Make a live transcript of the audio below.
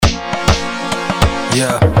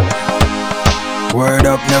Yeah. Word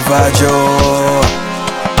up Navajo.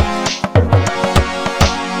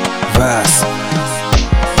 Vas.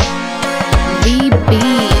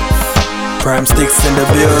 Beats. Primestix in the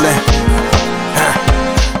building.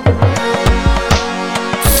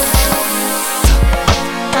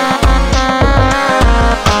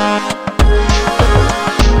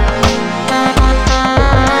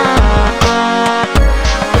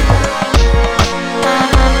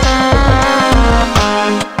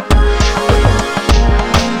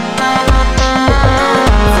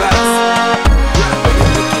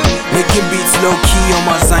 Beats low key on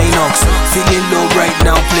my Zynox. Feeling low right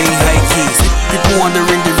now, playing high keys. People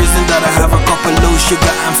wondering the reason that I have a couple low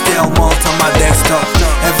sugar Amstel malt on my desktop.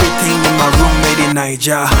 Everything in my room made in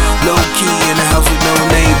Niger. Low key in a house with no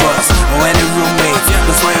neighbors or any roommates.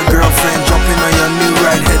 That's why a girlfriend jumping on your new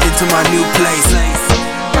ride, heading to my new place.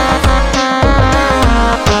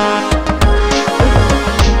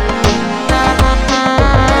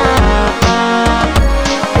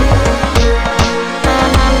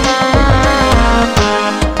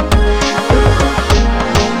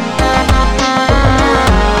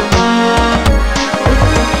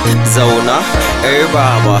 Zauna,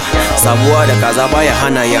 baba, sabuwa da kaza baya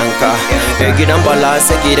hana yanka. Gidan bala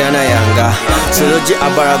sai gida na yanga. Sojoji a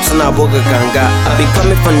barak suna buga ganga. I be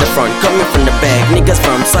coming from the front, coming from the back. Niggas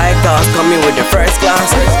from side class, coming with the first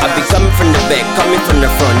class. I be coming from the back, coming from the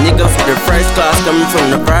front. Niggas with the first class, coming from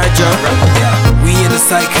the project. We in the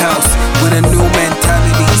psych house with a new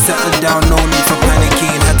mentality. Settle down, no need for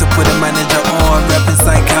panicking. Had to put a manager on, reppin'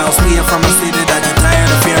 psych house. We are from a city that you're tired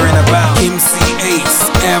of hearing about. MC Ace,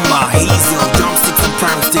 Emma, Hazel, drumsticks and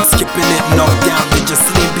Primestix, skipping it, knocked down. They just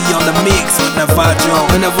see me on the mix with Navajo.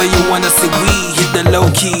 Whenever you wanna see we hit the low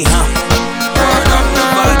key, huh? Word up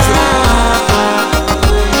Navajo.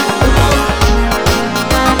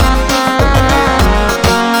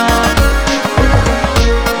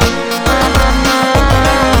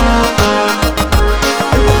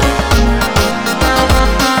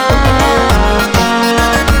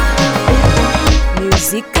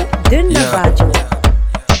 Música de Navajo.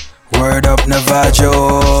 Word up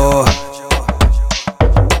Navajo.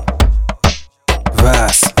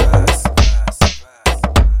 Vas.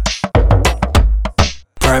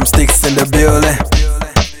 Primestix in the building.